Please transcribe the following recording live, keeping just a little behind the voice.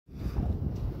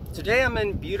Today I'm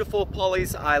in beautiful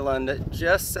Pawleys Island,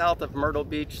 just south of Myrtle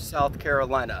Beach, South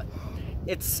Carolina.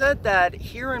 It's said that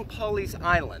here in Pawleys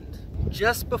Island,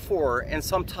 just before and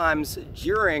sometimes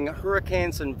during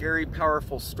hurricanes and very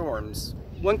powerful storms,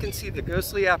 one can see the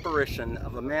ghostly apparition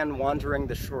of a man wandering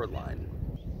the shoreline.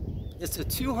 It's a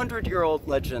 200-year-old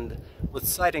legend with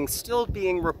sightings still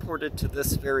being reported to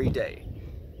this very day.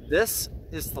 This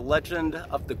is the legend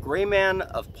of the Gray Man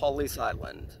of Pawleys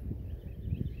Island.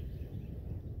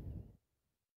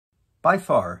 By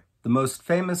far, the most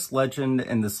famous legend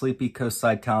in the sleepy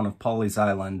coastside town of Pawleys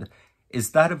Island is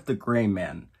that of the Gray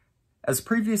Man. As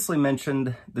previously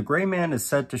mentioned, the Gray Man is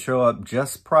said to show up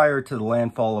just prior to the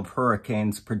landfall of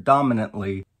hurricanes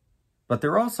predominantly, but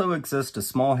there also exists a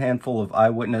small handful of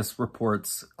eyewitness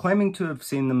reports claiming to have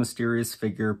seen the mysterious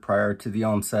figure prior to the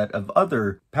onset of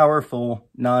other powerful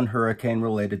non-hurricane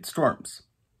related storms.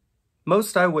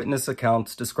 Most eyewitness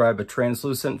accounts describe a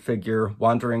translucent figure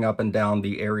wandering up and down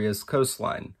the area's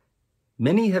coastline.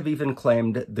 Many have even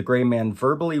claimed the Gray Man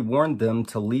verbally warned them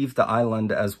to leave the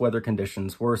island as weather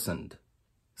conditions worsened.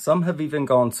 Some have even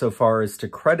gone so far as to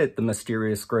credit the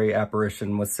mysterious gray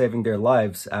apparition with saving their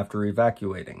lives after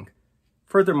evacuating.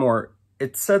 Furthermore,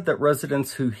 it's said that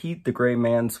residents who heed the Gray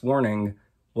Man's warning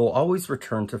will always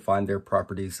return to find their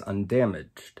properties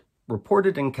undamaged.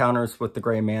 Reported encounters with the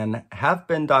Gray Man have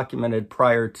been documented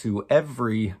prior to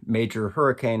every major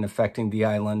hurricane affecting the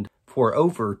island for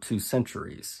over 2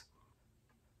 centuries.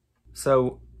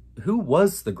 So, who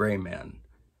was the Gray Man?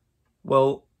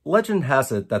 Well, legend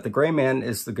has it that the Gray Man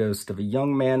is the ghost of a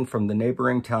young man from the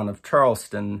neighboring town of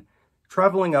Charleston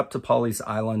traveling up to Pawleys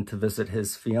Island to visit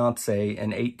his fiancée in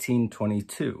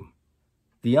 1822.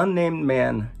 The unnamed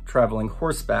man, traveling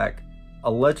horseback,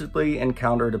 allegedly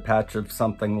encountered a patch of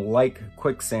something like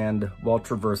quicksand while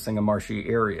traversing a marshy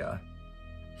area.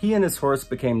 He and his horse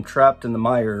became trapped in the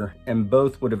mire, and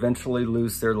both would eventually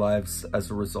lose their lives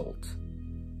as a result.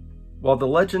 While the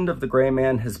legend of the Gray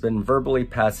Man has been verbally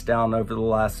passed down over the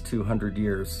last 200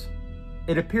 years,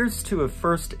 it appears to have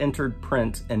first entered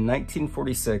print in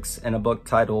 1946 in a book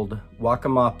titled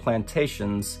Waccamaw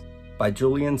Plantations by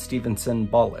Julian Stevenson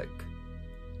Bollock.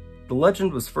 The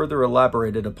legend was further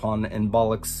elaborated upon in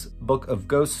Bollock's Book of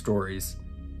Ghost Stories,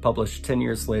 published 10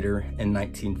 years later in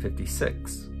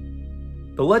 1956.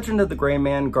 The legend of the Gray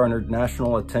Man garnered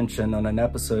national attention on an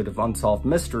episode of Unsolved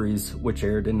Mysteries, which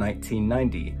aired in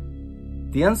 1990.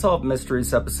 The Unsolved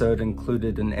Mysteries episode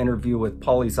included an interview with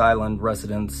Pawleys Island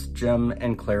residents Jim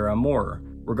and Clara Moore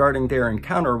regarding their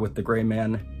encounter with the Gray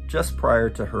Man just prior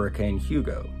to Hurricane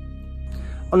Hugo.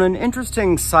 On an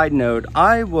interesting side note,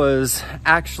 I was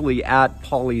actually at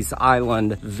Pawleys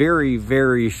Island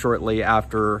very shortly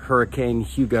after Hurricane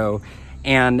Hugo,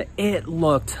 and it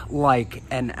looked like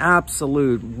an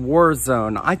absolute war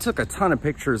zone. I took a ton of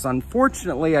pictures.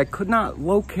 Unfortunately, I could not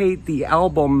locate the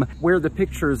album where the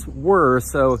pictures were,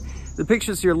 so the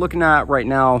pictures you're looking at right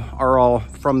now are all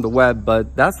from the web,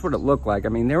 but that's what it looked like. I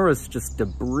mean, there was just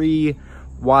debris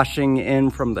washing in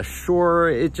from the shore.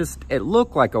 It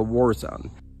looked like a war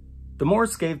zone. The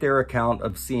Moores gave their account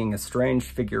of seeing a strange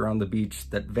figure on the beach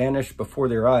that vanished before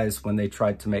their eyes when they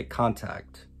tried to make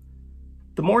contact.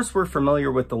 The Moores were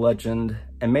familiar with the legend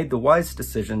and made the wise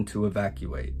decision to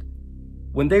evacuate.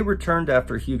 When they returned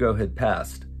after Hugo had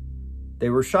passed, they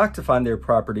were shocked to find their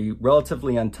property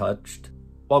relatively untouched,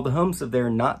 while the homes of their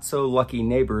not-so-lucky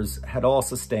neighbors had all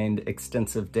sustained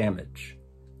extensive damage.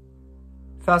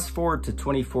 Fast forward to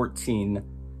 2014,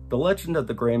 the legend of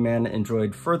the Gray Man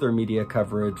enjoyed further media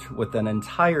coverage with an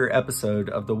entire episode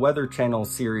of the Weather Channel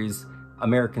series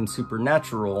American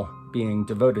Supernatural being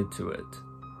devoted to it.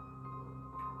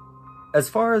 As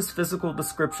far as physical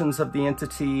descriptions of the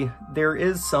entity, there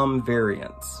is some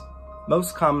variance.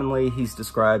 Most commonly, he's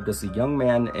described as a young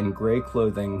man in gray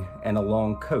clothing and a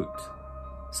long coat.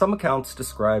 Some accounts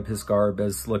describe his garb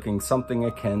as looking something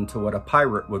akin to what a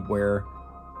pirate would wear,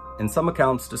 and some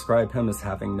accounts describe him as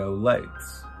having no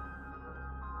legs.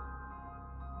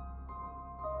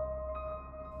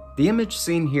 The image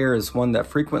seen here is one that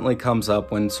frequently comes up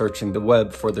when searching the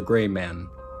web for the Gray Man.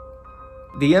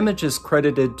 The image is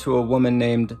credited to a woman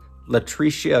named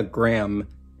Latricia Graham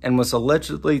and was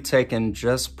allegedly taken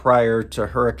just prior to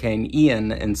Hurricane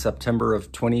Ian in September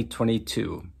of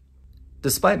 2022.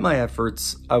 Despite my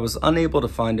efforts, I was unable to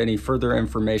find any further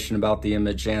information about the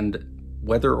image, and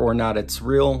whether or not it's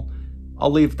real,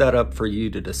 I'll leave that up for you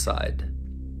to decide.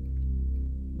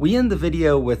 We end the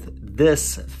video with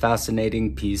this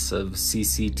fascinating piece of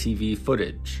CCTV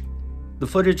footage. The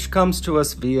footage comes to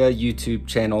us via YouTube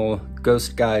channel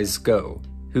Ghost Guys Go,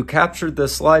 who captured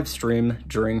this live stream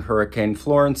during Hurricane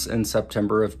Florence in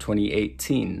September of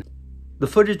 2018. The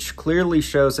footage clearly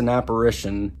shows an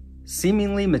apparition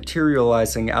seemingly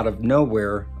materializing out of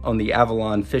nowhere on the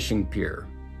AVALON fishing pier.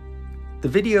 The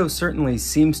video certainly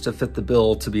seems to fit the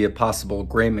bill to be a possible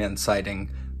gray man sighting,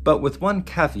 but with one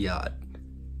caveat.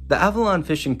 The AVALON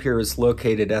fishing pier is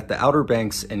located at the Outer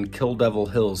Banks in Kill Devil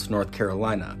Hills, North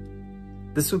Carolina.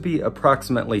 This would be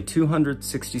approximately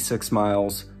 266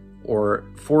 miles or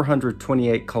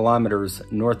 428 kilometers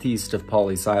northeast of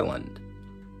Pawleys Island.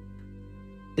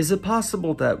 Is it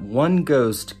possible that one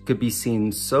ghost could be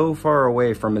seen so far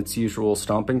away from its usual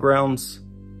stomping grounds?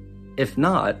 If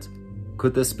not,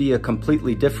 could this be a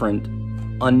completely different,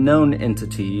 unknown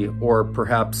entity, or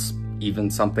perhaps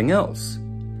even something else?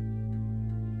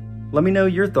 Let me know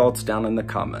your thoughts down in the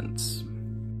comments.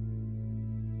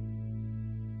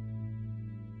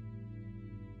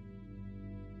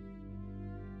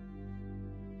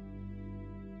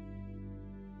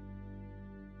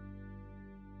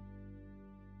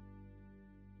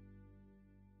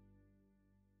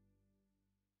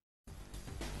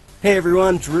 Hey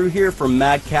everyone, Drew here from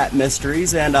Mad Cat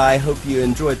Mysteries, and I hope you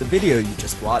enjoyed the video you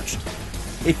just watched.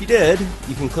 If you did,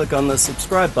 you can click on the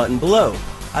subscribe button below.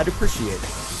 I'd appreciate it.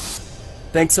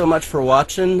 Thanks so much for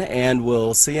watching, and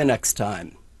we'll see you next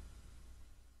time.